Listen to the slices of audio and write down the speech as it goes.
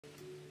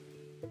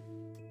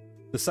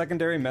The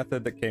secondary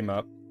method that came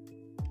up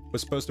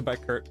was posted by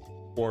Kurt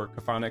or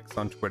Kaphotics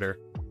on Twitter.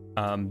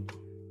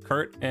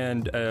 Kurt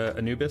and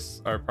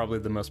Anubis are probably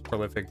the most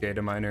prolific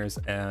data miners,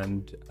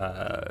 and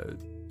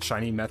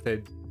shiny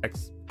method,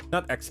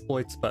 not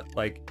exploits, but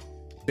like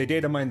they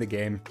data mine the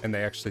game and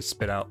they actually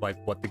spit out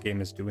like what the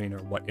game is doing or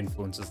what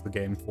influences the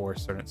game for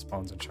certain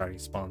spawns and shiny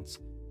spawns.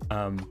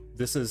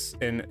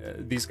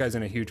 These guys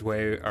in a huge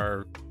way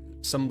are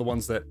some of the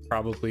ones that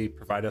probably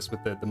provide us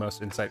with the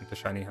most insight into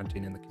shiny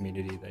hunting in the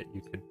community that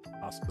you could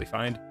possibly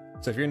find.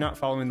 So if you're not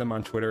following them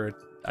on Twitter,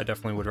 I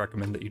definitely would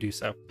recommend that you do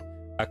so.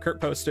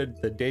 Kurt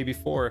posted the day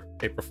before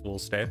April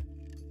Fool's Day.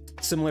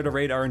 Similar to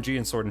Raid RNG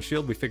and Sword and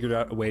Shield, we figured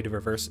out a way to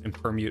reverse and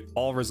permute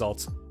all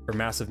results for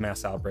massive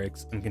mass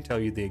outbreaks and can tell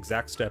you the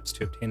exact steps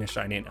to obtain a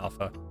shiny in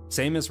alpha.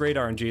 Same as Raid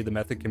RNG, the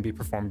method can be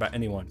performed by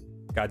anyone.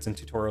 Guides and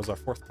tutorials are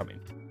forthcoming.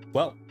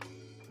 Well,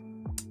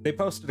 they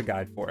posted a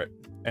guide for it,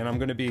 and I'm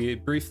going to be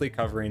briefly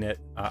covering it.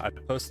 I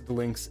posted the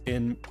links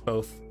in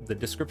both the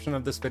description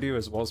of this video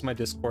as well as my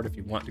Discord if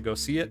you want to go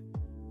see it,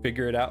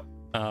 figure it out.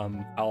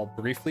 I'll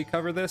briefly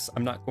cover this.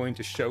 I'm not going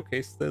to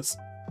showcase this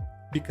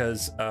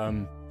because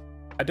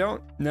I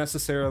don't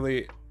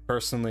necessarily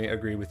personally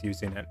agree with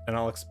using it, and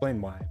I'll explain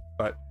why,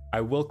 but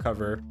I will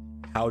cover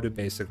how to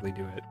basically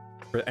do it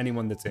for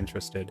anyone that's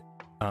interested.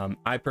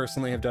 I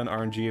personally have done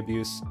RNG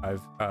abuse.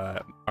 I've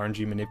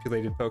RNG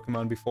manipulated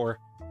Pokemon before.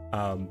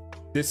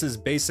 This is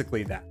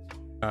basically that,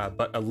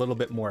 but a little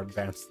bit more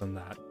advanced than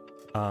that.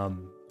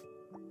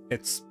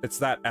 It's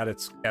that at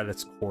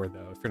its core,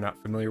 though. If you're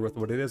not familiar with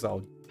what it is,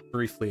 I'll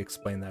briefly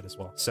explain that as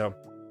well. So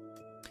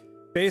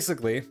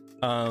basically,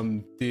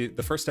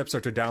 the first steps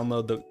are to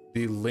download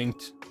the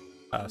linked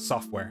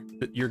software.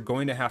 That you're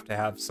going to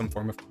have some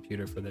form of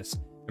computer for this,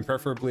 and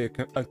preferably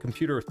a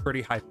computer with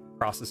pretty high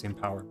processing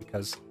power,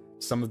 because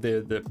some of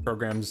the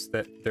programs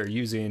that they're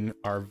using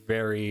are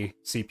very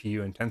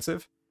CPU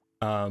intensive.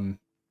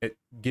 It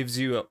gives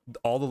you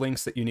all the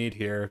links that you need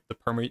here: the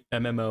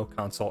MMO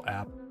console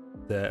app,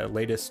 the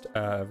latest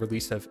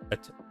release of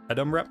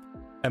Atomrep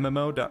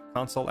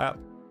MMO.console app.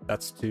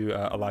 That's to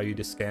allow you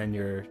to scan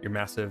your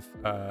massive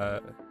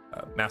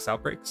mass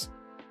outbreaks.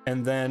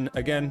 And then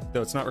again,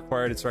 though it's not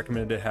required, it's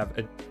recommended to have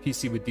a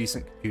PC with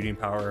decent computing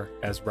power,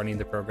 as running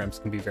the programs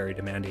can be very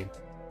demanding.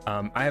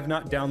 I have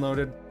not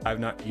downloaded, I've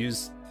not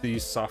used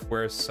these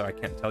softwares, so I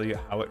can't tell you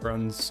how it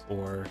runs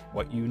or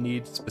what you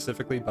need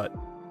specifically, but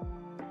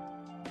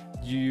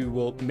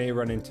you may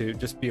run into,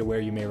 just be aware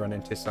you may run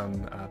into some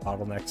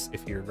bottlenecks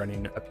if you're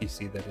running a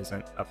PC that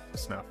isn't up to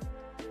snuff.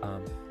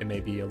 It may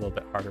be a little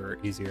bit harder or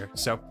easier.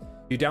 So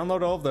you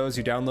download all of those,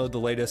 you download the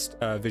latest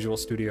Visual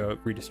Studio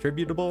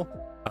redistributable,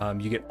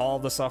 you get all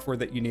the software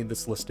that you need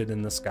that's listed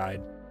in this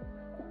guide,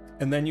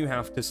 and then you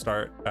have to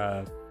start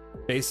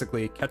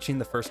basically catching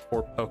the first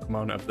 4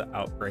 Pokemon of the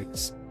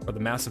outbreaks, or the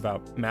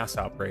mass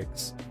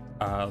outbreaks,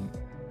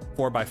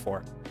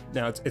 4x4.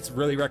 Now it's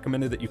really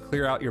recommended that you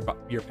clear out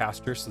your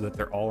pasture so that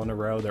they're all in a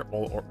row, they're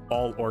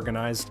all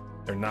organized,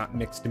 they're not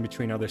mixed in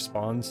between other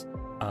spawns,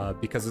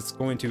 because it's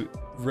going to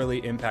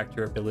really impact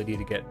your ability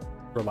to get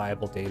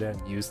reliable data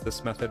and use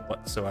this method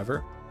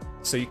whatsoever.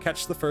 So you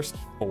catch the first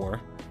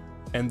 4,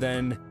 and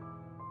then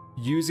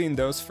using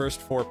those first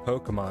 4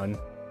 Pokemon,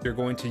 you're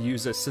going to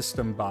use a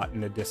system bot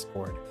in a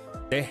Discord.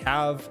 They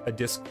have a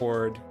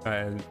Discord,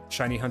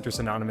 Shiny Hunters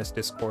Anonymous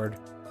Discord.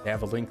 They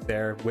have a link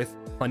there with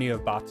plenty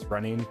of bots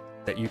running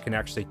that you can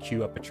actually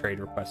queue up a trade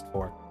request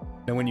for.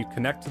 Then when you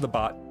connect to the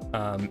bot,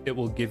 it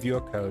will give you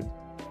a code.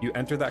 You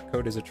enter that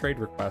code as a trade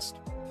request,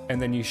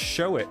 and then you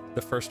show it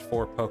the first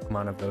 4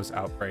 Pokemon of those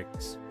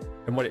outbreaks.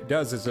 And what it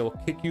does is it will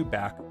kick you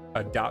back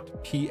a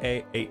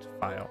 .pa8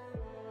 file.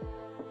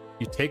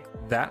 You take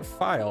that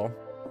file,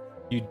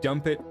 you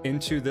dump it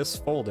into this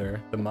folder,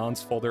 the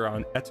Mons folder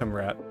on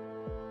Etomret,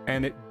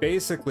 and it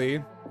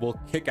basically will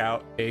kick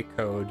out a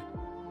code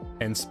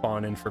and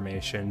spawn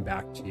information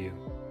back to you.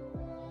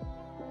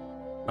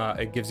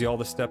 It gives you all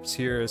the steps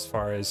here as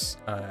far as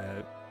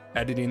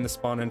editing the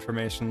spawn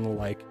information and the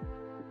like.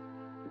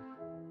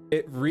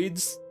 It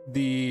reads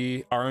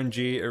the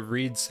RNG, it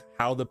reads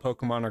how the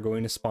Pokemon are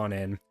going to spawn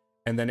in,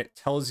 and then it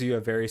tells you a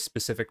very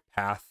specific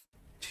path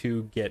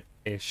to get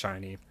a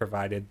shiny,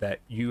 provided that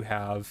you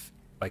have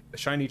like the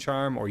shiny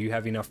charm, or you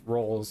have enough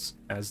rolls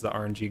as the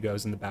RNG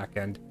goes in the back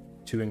end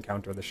to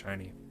encounter the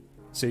shiny.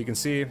 So you can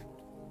see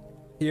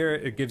here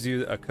it gives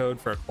you a code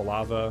for a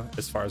Quilava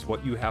as far as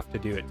what you have to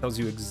do. It tells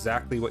you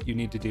exactly what you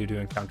need to do to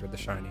encounter the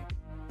shiny.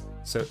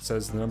 So it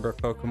says the number of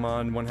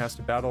Pokemon one has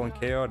to battle and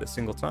KO at a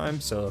single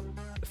time. So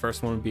the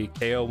first one would be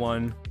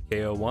KO1,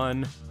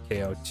 KO1,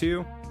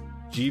 KO2.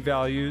 G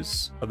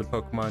values of the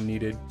Pokemon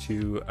needed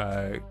to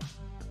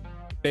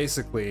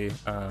basically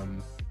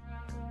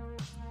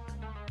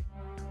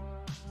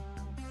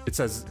it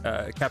says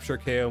capture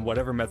KO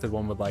whatever method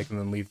one would like, and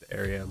then leave the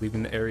area.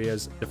 Leaving the area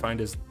is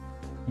defined as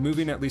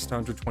moving at least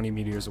 120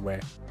 meters away.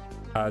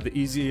 The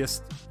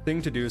easiest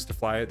thing to do is to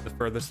fly the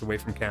furthest away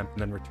from camp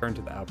and then return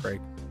to the outbreak.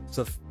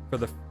 So for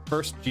the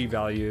first G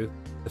value,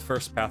 the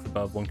first path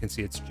above, one can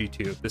see it's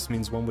G2. This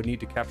means one would need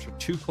to capture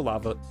 2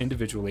 Quilava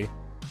individually,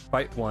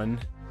 fight one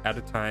at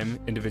a time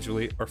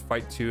individually, or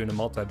fight two in a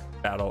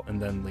multi-battle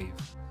and then leave.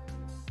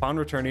 Upon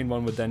returning,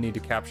 one would then need to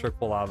capture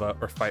Quilava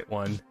or fight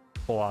one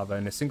Quilava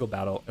in a single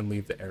battle and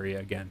leave the area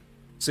again.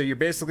 So you're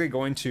basically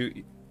going to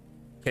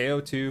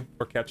KO two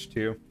or catch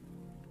two,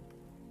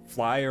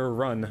 fly or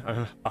run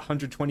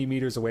 120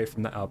 meters away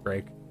from the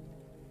outbreak,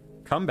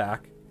 come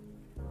back,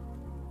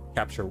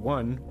 capture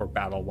one or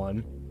battle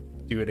one,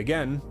 do it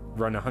again,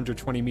 run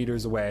 120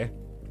 meters away,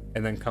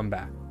 and then come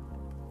back.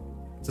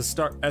 To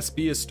start,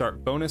 SB is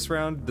start bonus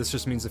round. This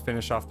just means to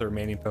finish off the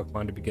remaining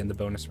Pokemon to begin the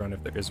bonus run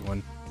if there is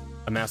one.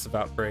 A massive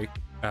outbreak,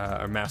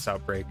 or mass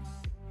outbreak.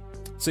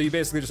 So you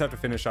basically just have to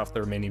finish off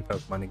the remaining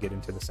Pokemon and get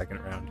into the second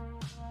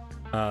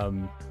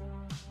round.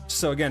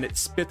 So again, it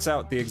spits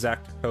out the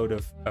exact code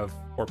of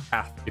or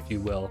path, if you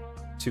will,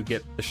 to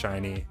get the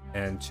shiny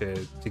and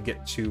to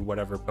get to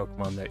whatever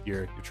Pokemon that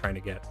you're trying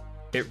to get.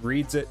 It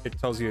reads it, it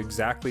tells you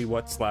exactly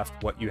what's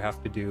left, what you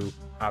have to do,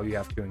 how you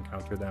have to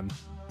encounter them.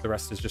 The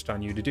rest is just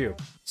on you to do.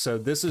 So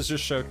this is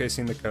just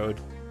showcasing the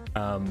code,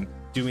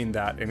 doing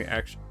that, and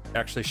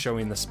actually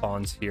showing the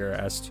spawns here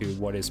as to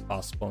what is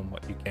possible and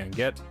what you can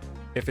get.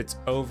 If it's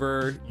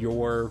over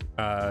your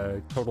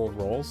total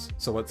rolls,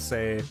 so let's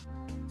say,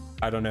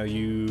 I don't know,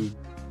 you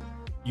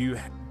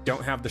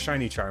don't have the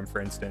shiny charm, for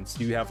instance,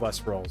 you have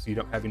less rolls, you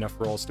don't have enough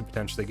rolls to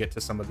potentially get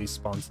to some of these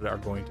spawns that are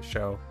going to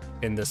show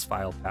in this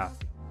file path.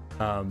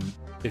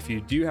 If you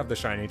do have the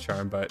shiny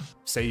charm, but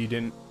say you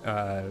didn't,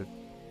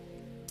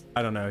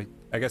 I don't know,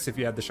 I guess if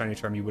you had the shiny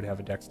charm you would have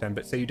a dex 10,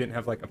 but say you didn't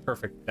have like a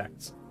perfect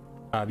dex,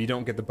 you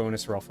don't get the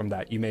bonus roll from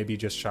that. You may be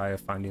just shy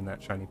of finding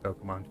that shiny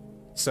Pokemon.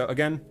 So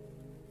again,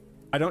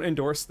 I don't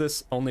endorse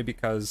this only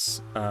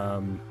because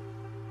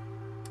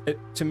it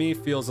to me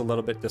feels a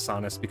little bit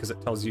dishonest, because it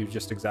tells you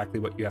just exactly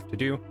what you have to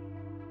do.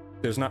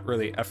 There's not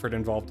really effort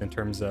involved in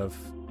terms of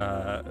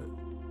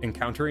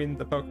encountering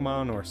the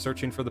Pokemon or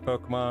searching for the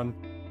Pokemon.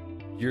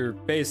 You're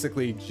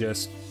basically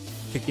just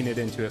kicking it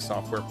into a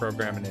software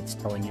program and it's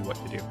telling you what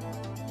to do.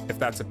 If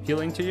that's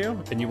appealing to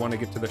you and you want to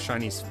get to the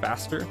shinies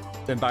faster,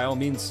 then by all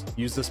means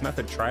use this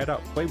method, try it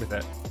out, play with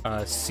it,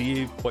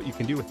 see what you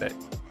can do with it.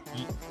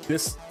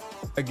 This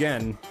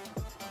again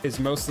is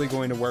mostly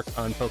going to work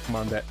on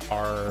Pokemon that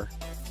are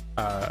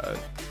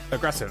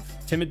aggressive.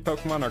 Timid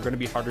Pokemon are going to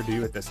be harder to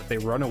do with this. If they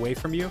run away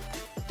from you,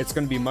 it's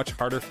going to be much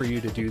harder for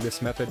you to do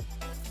this method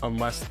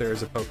unless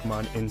there's a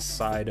Pokemon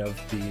inside of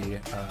the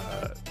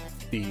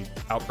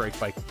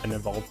outbreak, like an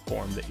evolved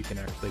form that you can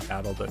actually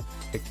battle to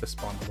take the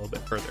spawn a little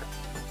bit further.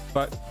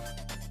 But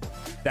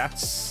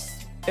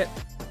that's it.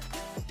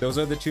 Those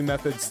are the two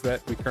methods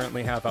that we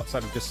currently have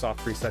outside of just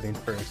soft resetting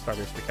for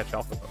starters to catch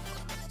alpha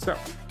Pokemon. So,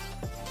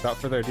 without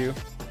further ado,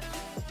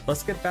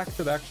 let's get back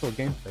to the actual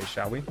gameplay,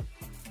 shall we?